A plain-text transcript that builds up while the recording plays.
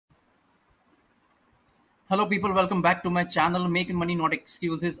Hello people, welcome back to my channel Making Money Not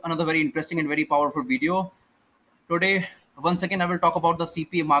Excuses. Another very interesting and very powerful video. Today, once again, I will talk about the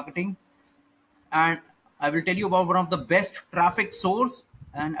CPA marketing, and I will tell you about one of the best traffic source,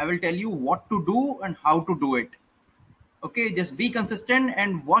 and I will tell you what to do and how to do it. Okay, just be consistent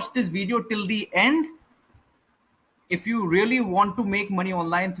and watch this video till the end if you really want to make money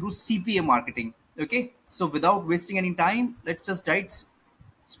online through CPA marketing. Okay, so without wasting any time, let's just dive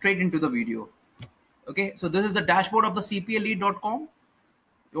straight into the video. Okay, so this is the dashboard of the cpalead.com.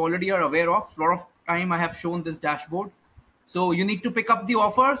 You already are aware of. A lot of time I have shown this dashboard. So you need to pick up the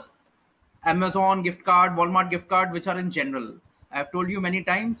offers, Amazon gift card, Walmart gift card, which are in general. I have told you many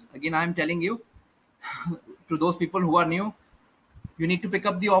times. Again, I am telling you to those people who are new, you need to pick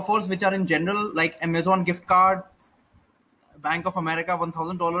up the offers which are in general, like Amazon gift card, Bank of America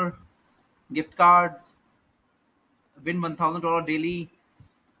 $1,000 gift cards, win $1,000 daily,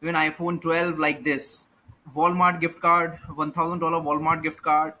 even iPhone 12 like this, Walmart gift card, $1,000 Walmart gift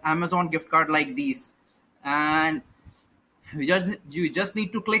card, Amazon gift card like these. And you just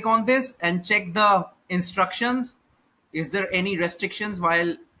need to click on this and check the instructions. Is there any restrictions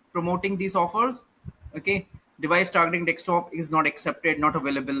while promoting these offers? Okay, device targeting desktop is not accepted, not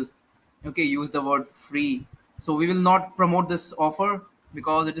available. Okay, use the word free. So we will not promote this offer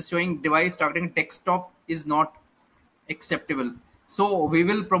because it is showing device targeting desktop is not acceptable. So we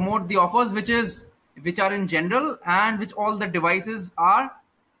will promote the offers which are in general and which all the devices are,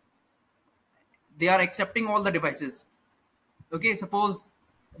 they are accepting all the devices. Okay, suppose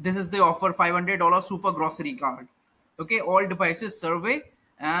this is the offer, $500 super grocery card. Okay, all devices survey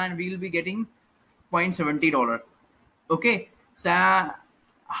and we will be getting $0.70. Okay, so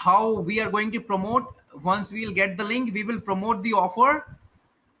how we are going to promote, once we will get the link, we will promote the offer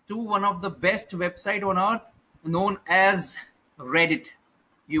to one of the best website on earth known as Reddit.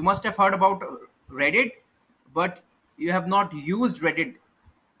 You must have heard about Reddit, but you have not used Reddit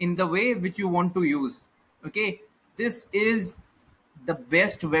in the way which you want to use. Okay, this is the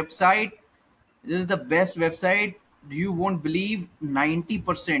best website. This is the best website. You won't believe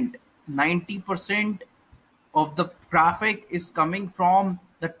 90% of the traffic is coming from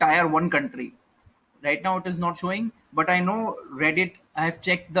the tier 1 country. Right now it is not showing, but I know Reddit, I have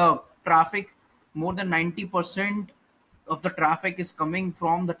checked the traffic, more than 90% of the traffic is coming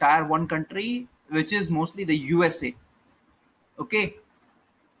from the tier 1 country, which is mostly the USA. Okay,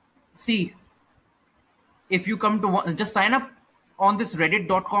 see, if you come to just sign up on this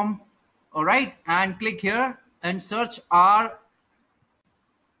reddit.com, all right, and click here and search our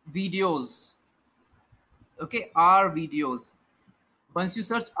videos. Okay, our videos. Once you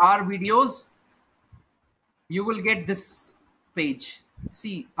search our videos, you will get this page.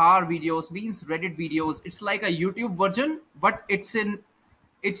 See, our videos means Reddit videos. It's like a YouTube version, but it's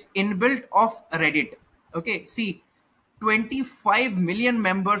inbuilt of Reddit. Okay, see, 25 million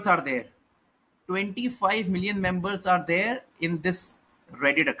members are there. 25 million members are there in this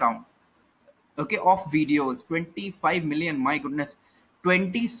Reddit account. Okay, of videos, 25 million. My goodness,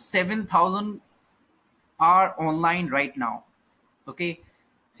 27,000 are online right now. Okay,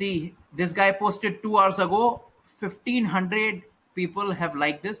 see, this guy posted 2 hours ago. 1,500 people have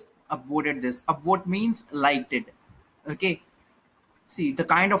liked this, upvoted this. Upvote means liked it. Okay, see, the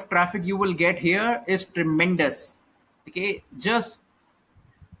kind of traffic you will get here is tremendous. Okay, just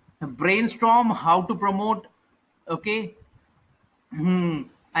brainstorm how to promote. Okay,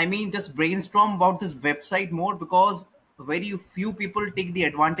 I mean, just brainstorm about this website more, because very few people take the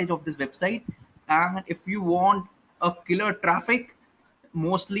advantage of this website. And if you want a killer traffic,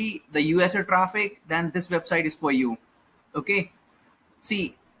 mostly the USA traffic, then this website is for you. Okay,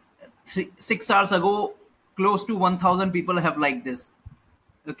 see, 6 hours ago, close to 1,000 people have liked this.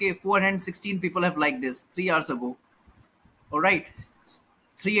 Okay, 416 people have liked this 3 hours ago. All right,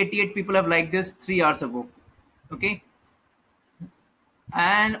 388 people have liked this 3 hours ago. Okay,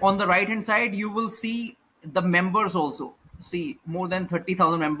 and on the right hand side, you will see the members also. See, more than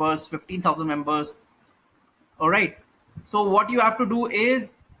 30,000 members, 15,000 members. All right, so what you have to do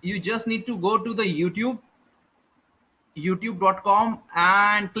is you just need to go to the youtube.com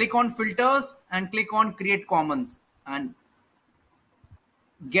and click on filters and click on create commons and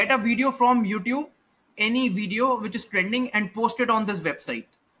get a video from YouTube, any video which is trending, and post it on this website.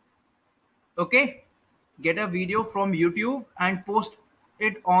 Okay, get a video from YouTube and post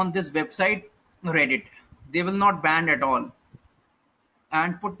it on this website, Reddit. They will not ban at all.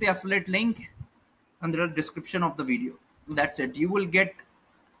 And put the affiliate link under the description of the video. That's it. You will get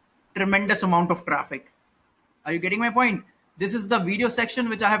tremendous amount of traffic. Are you getting my point? This is the video section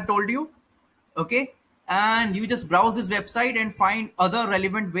which I have told you. Okay, and you just browse this website and find other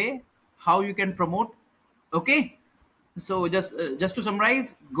relevant way how you can promote Okay, so just to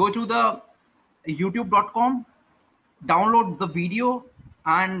summarize, go to the youtube.com, download the video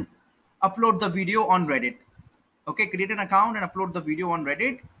and upload the video on Reddit. Okay, create an account and upload the video on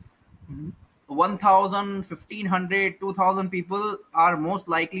Reddit. 1,000, 1,500, 2,000 people are most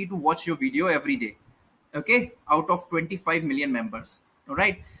likely to watch your video every day. Okay, out of 25 million members. All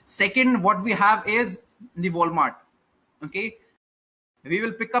right. Second, what we have is the Walmart. Okay, we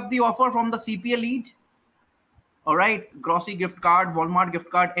will pick up the offer from the CPA lead. All right, grocery gift card, Walmart gift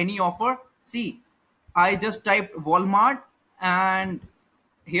card, any offer. See, I just typed Walmart and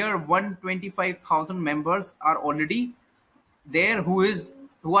here 125,000 members are already there who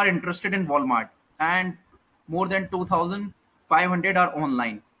are interested in Walmart, and more than 2,500 are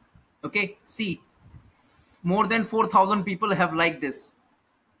online. Okay, see, more than 4,000 people have liked this.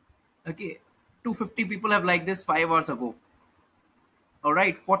 Okay, 250 people have liked this 5 hours ago. All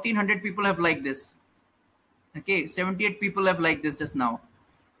right, 1,400 people have liked this. Okay, 78 people have liked this just now.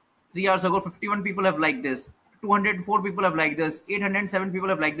 3 hours ago, 51 people have liked this. 204 people have liked this. 807 people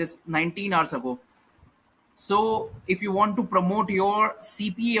have liked this 19 hours ago. So if you want to promote your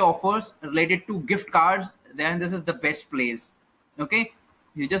CPA offers related to gift cards, then this is the best place. Okay,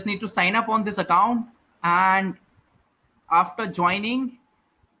 you just need to sign up on this account, and after joining,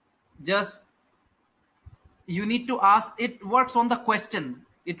 just you need to ask. It works on the question.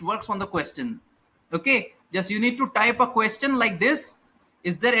 It works on the question. Okay, just you need to type a question like this: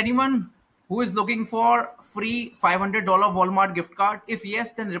 is there anyone who is looking for free $500 Walmart gift card? If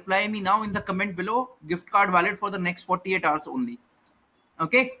yes, then reply me now in the comment below. Gift card valid for the next 48 hours only.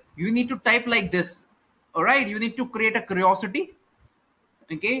 Okay, you need to type like this. All right, you need to create a curiosity.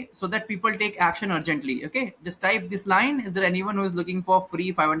 Okay, so that people take action urgently. Okay, just type this line: is there anyone who is looking for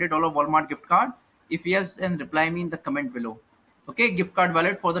free $500 Walmart gift card? If yes, then reply me in the comment below. Okay, gift card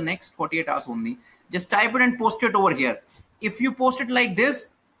valid for the next 48 hours only. Just type it and post it over here. If you post it like this,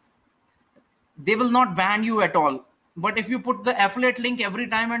 they will not ban you at all. But if you put the affiliate link every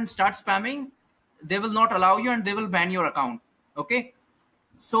time and start spamming, they will not allow you and they will ban your account. Okay,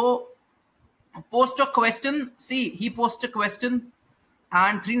 so post a question. See, he posted a question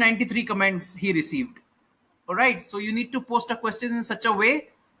and 393 comments he received. All right, so you need to post a question in such a way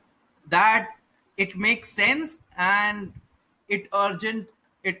that it makes sense and it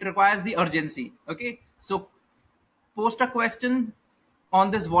requires the urgency. Okay, so post a question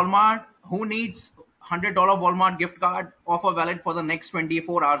on this Walmart: who needs $100 Walmart gift card, offer valid for the next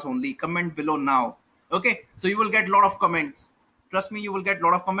 24 hours only? Comment below now. Okay, so you will get a lot of comments. Trust me, you will get a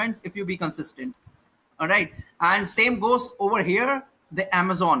lot of comments if you be consistent. All right, and same goes over here, the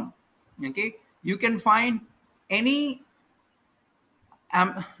Amazon. Okay, you can find any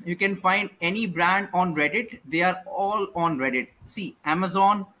brand on Reddit. They are all on Reddit. See,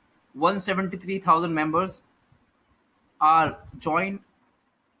 Amazon, 173,000 members are joined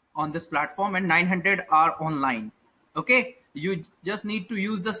on this platform and 900 are online. Okay, you just need to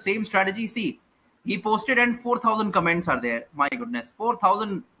use the same strategy. See, he posted and 4,000 comments are there. My goodness,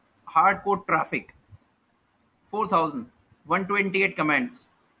 4,000 hardcore traffic. 4,000, 128 comments.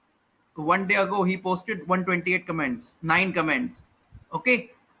 1 day ago he posted 128 comments, 9 comments.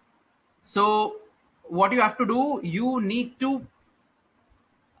 Okay, so what you have to do, you need to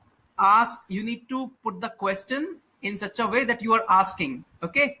put the question in such a way that you are asking.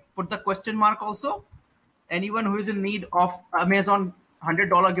 Okay, put the question mark also. Anyone who is in need of Amazon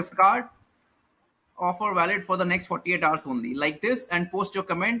 $100 gift card, offer valid for the next 48 hours only, like this, and post your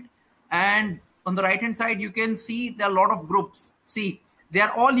comment. And on the right hand side, you can see there are a lot of groups. See, they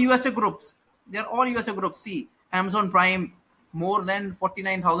are all USA groups. They are all USA groups. See, Amazon Prime, more than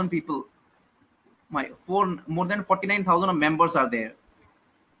 49,000 people. More than 49,000 members are there.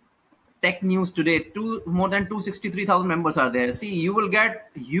 Tech News Today, more than 263,000 members are there. See, you will get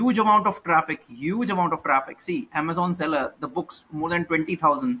huge amount of traffic. See, Amazon seller, the books, more than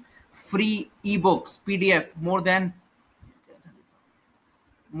 20,000. Free ebooks, PDF, more than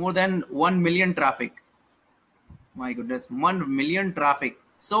 1 million traffic. My goodness, 1 million traffic.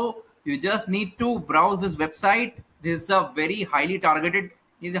 So you just need to browse this website. This is a very highly targeted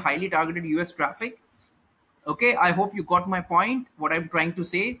US traffic. Okay, I hope you got my point, what I'm trying to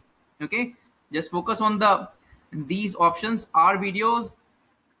say. Okay, just focus on these options. Our videos,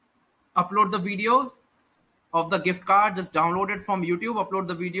 upload the videos of the gift card, just download it from YouTube, upload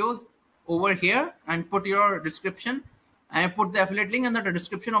the videos over here and put your description, and put the affiliate link in the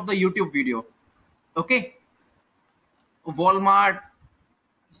description of the YouTube video. Okay, Walmart,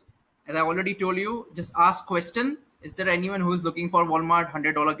 as I already told you, just ask question: is there anyone who is looking for Walmart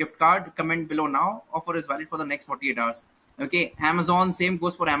 $100 gift card? Comment below now. Offer is valid for the next 48 hours. Okay, Amazon, same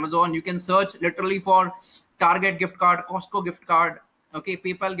goes for Amazon. You can search literally for Target gift card, Costco gift card, okay,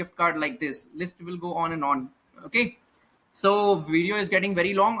 PayPal gift card, like this. List will go on and on. Okay, so video is getting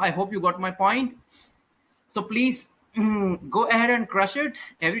very long. I hope you got my point. So please go ahead and crush it.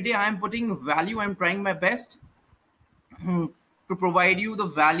 Every day I am putting value. I'm trying my best to provide you the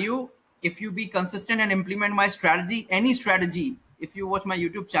value. If you be consistent and implement my strategy, any strategy, if you watch my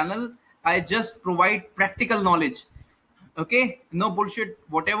YouTube channel, I just provide practical knowledge. Okay, no bullshit.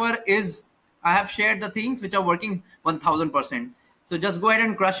 Whatever is, I have shared the things which are working 1000%. So just go ahead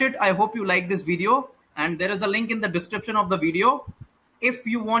and crush it. I hope you like this video, and there is a link in the description of the video. If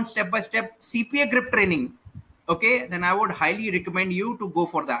you want step-by-step CPA grip training, okay, then I would highly recommend you to go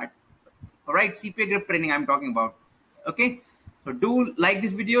for that. All right, CPA grip training I'm talking about. Okay, so do like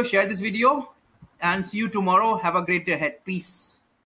this video, share this video, and see you tomorrow. Have a great day ahead. Peace.